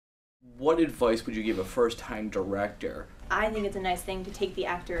What advice would you give a first-time director? I think it's a nice thing to take the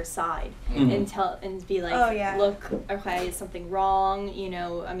actor aside and be like, look, okay, is something wrong? You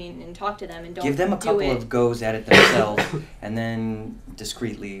know, I mean, and talk to them and don't give them a couple of goes at it themselves, and then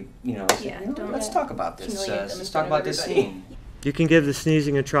discreetly, let's talk about this. Let's talk about this scene. You can give the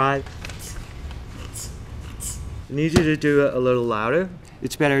sneezing a try. I need you to do it a little louder.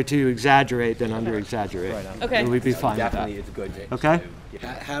 It's better to exaggerate than under-exaggerate. Right on. Okay. And we'd be fine with that. Definitely, it's good. Okay?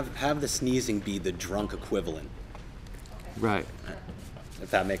 Have the sneezing be the drunk equivalent. Right.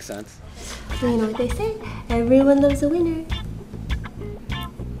 If that makes sense. You know what they say? Everyone loves a winner.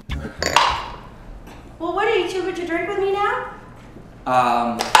 Well, what are you too good to drink with me now?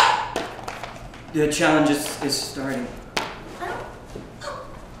 The challenge is starting.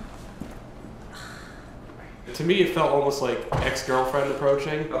 To me, it felt almost like ex-girlfriend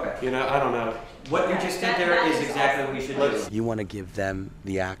approaching. Okay. You know, I don't know. What you just did there is exactly what we should do. You want to give them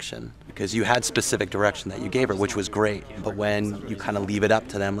the action because you had specific direction that you gave her, which was great. But when you kind of leave it up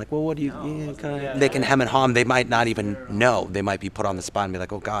to them, like, well, what do you they can hem and hum. They might not even know. They might be put on the spot and be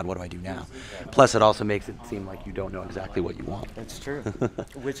like, oh God, what do I do now? Plus, it also makes it seem like you don't know exactly what you want. That's true.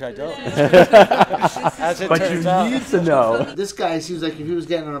 Which I don't. But you need to know. This guy seems like if he was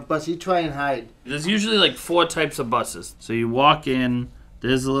getting on a bus, he'd try and hide. There's usually like 4 types of buses. So you walk in,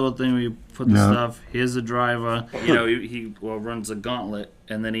 there's a little thing where you put the stuff, here's the driver, you know, he runs a gauntlet,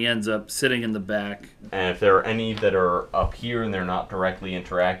 and then he ends up sitting in the back. And if there are any that are up here and they're not directly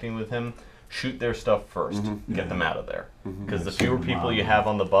interacting with him, shoot their stuff first. Get them out of there. Because the fewer people you have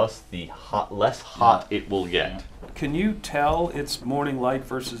on the bus, the less hot it will get. Can you tell it's morning light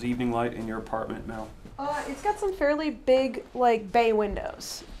versus evening light in your apartment now? It's got some fairly big, like, bay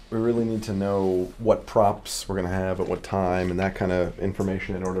windows. We really need to know what props we're going to have at what time and that kind of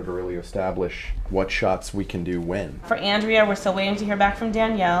information in order to really establish what shots we can do when. For Andrea, we're still waiting to hear back from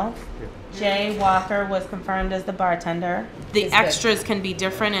Danielle. Jay Walker was confirmed as the bartender. The extras can be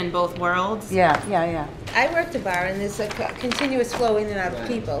different in both worlds. Yeah. I work the bar and there's a continuous flow in and out of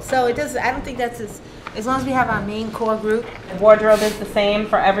people. So it doesn't, I don't think that's as long as we have our main core group. The wardrobe is the same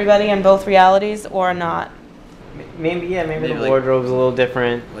for everybody in both realities or not. Maybe the wardrobe's a little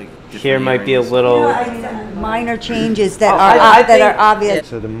different. Like here might be a little Minor changes that are obvious.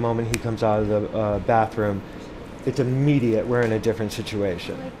 So the moment he comes out of the bathroom, it's immediate. We're in a different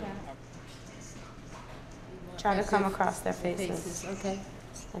situation. Try to come across their faces. Okay.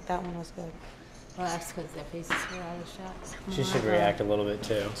 Like that one was good. Well, that's because their faces were out of shot. She should react a little bit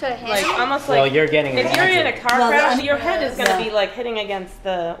too. Like almost like. Well, you're getting. If you're in a car crash, your head is gonna be like hitting against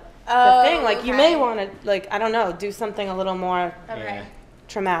the thing. Like you may want to, like, I don't know, do something a little more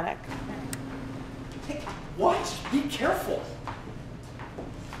traumatic. What? Be careful.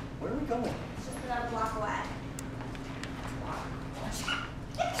 Where are we going? Just another block away.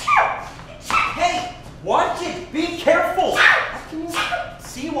 Hey! Watch it! Be careful! How can you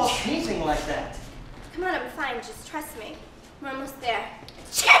see while sneezing like that? Come on, I'm fine. Just trust me. We're almost there.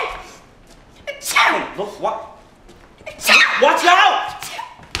 Hey, look, what? Watch out!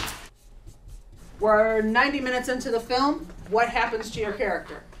 We're 90 minutes into the film. What happens to your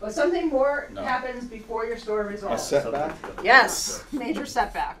character? Well, something more happens before your story resolves. A setback? Yes, major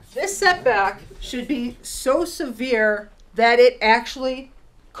setback. This setback should be so severe that it actually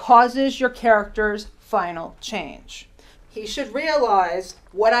causes your character's final change. He should realize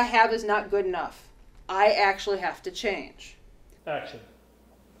what I have is not good enough. I actually have to change. Action.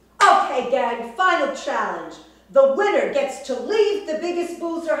 Okay, gang, final challenge. The winner gets to leave the Biggest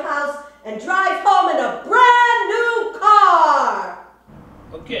Boozer house and drive home in a brand new car.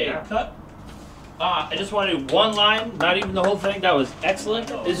 Okay, cut. I just want to do one line, not even the whole thing. That was excellent.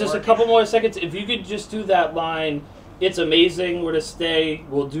 It's just a couple more seconds. If you could just do that line, it's amazing where to stay.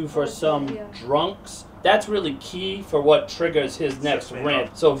 We'll do for some drunks. That's really key for what triggers his next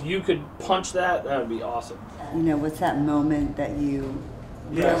rant. So if you could punch that, that would be awesome. You know, what's that moment that you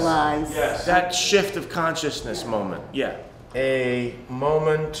realize? Yes. That shift of consciousness moment. Yeah. A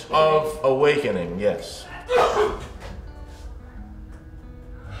moment of awakening. Yes.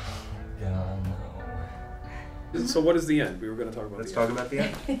 So what is the end? We were going to talk about Let's talk about the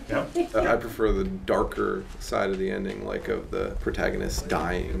end. I prefer the darker side of the ending, like of the protagonist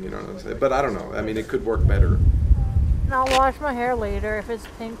dying, you know what I'm saying? But I don't know. I mean, it could work better. And I'll wash my hair later. If it's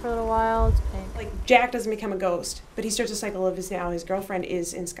pink for a little while, it's pink. Like, Jack doesn't become a ghost, but he starts a cycle of his girlfriend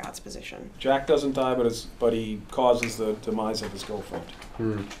is in Scott's position. Jack doesn't die, but he causes the demise of his girlfriend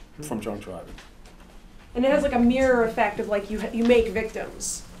from drunk driving. And it has like a mirror effect of like you make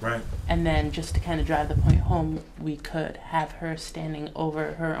victims. Right. And then just to kind of drive the point home, we could have her standing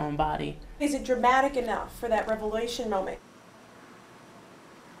over her own body. Is it dramatic enough for that revelation moment?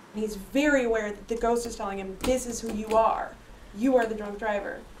 And he's very aware that the ghost is telling him, this is who you are. You are the drunk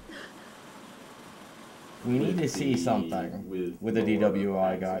driver. We need to see something with the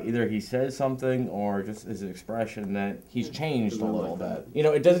DWI guy. Either he says something or just his expression that he's changed a little bit. You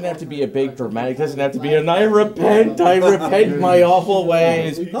know, it doesn't have to be a big dramatic, it doesn't have to be an I repent my awful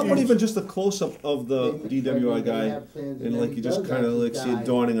ways. How about even just a close-up of the DWI guy and like you just kind of like see it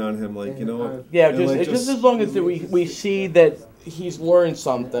dawning on him, like, you know what? Yeah, just as long as we see that he's learned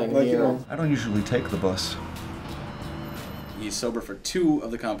something. Like, you know, I don't usually take the bus. He's sober for 2 of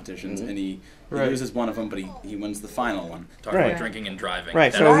the competitions, and he loses one of them, but he wins the final one. Talking about drinking and driving.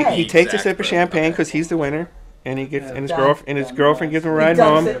 Right. So he takes a sip of champagne because he's the winner, and he gets and his girlfriend gives him a ride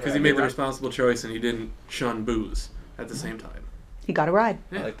home because he made the responsible choice and he didn't shun booze at the same time. He got a ride.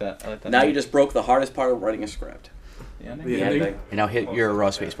 I like that. I like that. Now you just broke the hardest part of writing a script. The ending. And now hit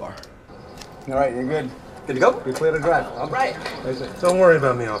your space bar. All right, you're good. Good to go? You're clear to drive. All right. Don't worry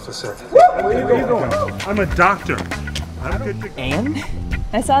about me, officer. Where are you going? I'm a doctor. I'm good to go. And?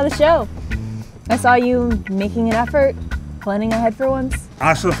 I saw the show. I saw you making an effort, planning ahead for once.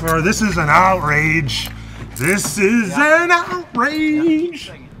 Ossifer, this is an outrage. This is an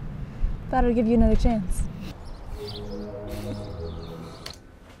outrage. Thought I'd give you another chance.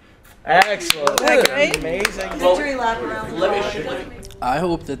 Excellent. Okay. Amazing. Victory lap around. I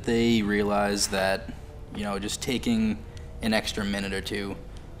hope that they realize that, you know, just taking an extra minute or two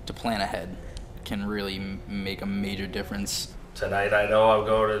to plan ahead can really make a major difference. Tonight I know I'll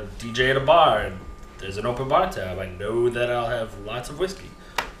go to DJ at a bar and there's an open bar tab. I know that I'll have lots of whiskey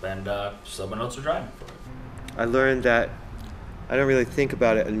and someone else will drive me for it. I learned that I don't really think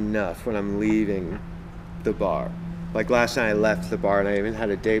about it enough when I'm leaving the bar. Like last night I left the bar and I even had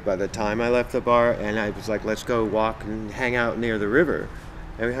a date by the time I left the bar, and I was like, let's go walk and hang out near the river.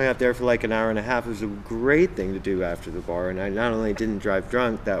 And we hung out there for like an hour and a half. It was a great thing to do after the bar, and I not only didn't drive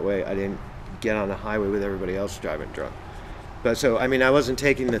drunk, that way I didn't get on the highway with everybody else driving drunk. But so, I mean, I wasn't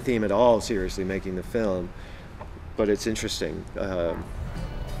taking the theme at all seriously making the film, but it's interesting. Let's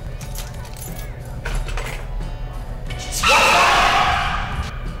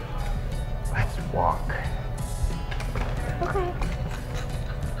walk. Okay.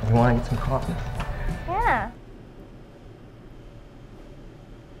 You want to get some coffee? Yeah.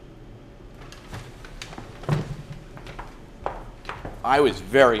 I was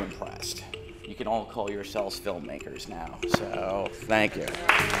very impressed. You can all call yourselves filmmakers now, so thank you. And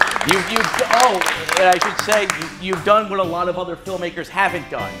I should say, you've done what a lot of other filmmakers haven't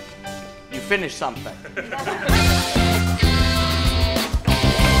done. You finished something.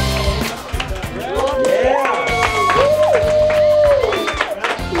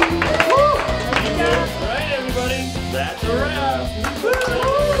 Alright, everybody, that's a wrap.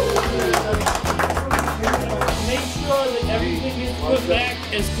 Make sure that everything is put back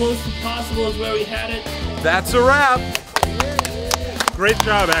as close as possible as where we had it. That's a wrap. Great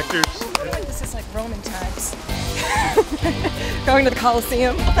job, actors. This is like Roman times. Going to the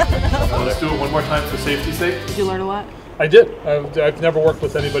Coliseum. Let's do it one more time for safety's sake. Did you learn a lot? I did. I've never worked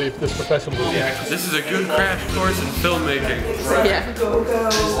with anybody this professional before. Yeah, this is a good crash course in filmmaking. Yeah.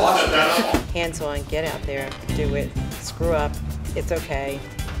 Hands on, get out there, do it, screw up, it's okay.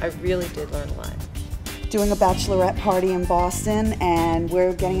 I really did learn a lot. Doing a bachelorette party in Boston, and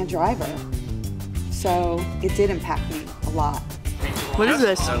we're getting a driver. So it did impact me a lot. What is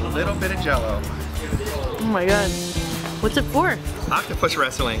this? A little bit of Jell-O. Oh my god. What's it for? Octopus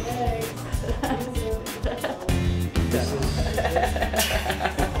wrestling.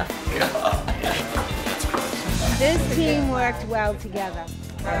 This team worked well together.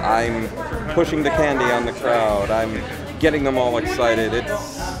 I'm pushing the candy on the crowd. I'm getting them all excited.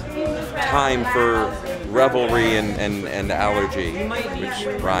 It's time for revelry and allergy, which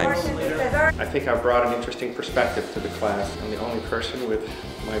rhymes. I think I brought an interesting perspective to the class. I'm the only person with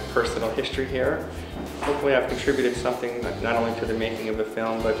my personal history here. Hopefully I've contributed something not only to the making of the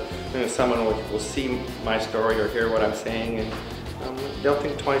film, but someone will see my story or hear what I'm saying, and they'll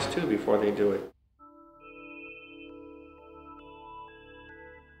think twice too before they do it.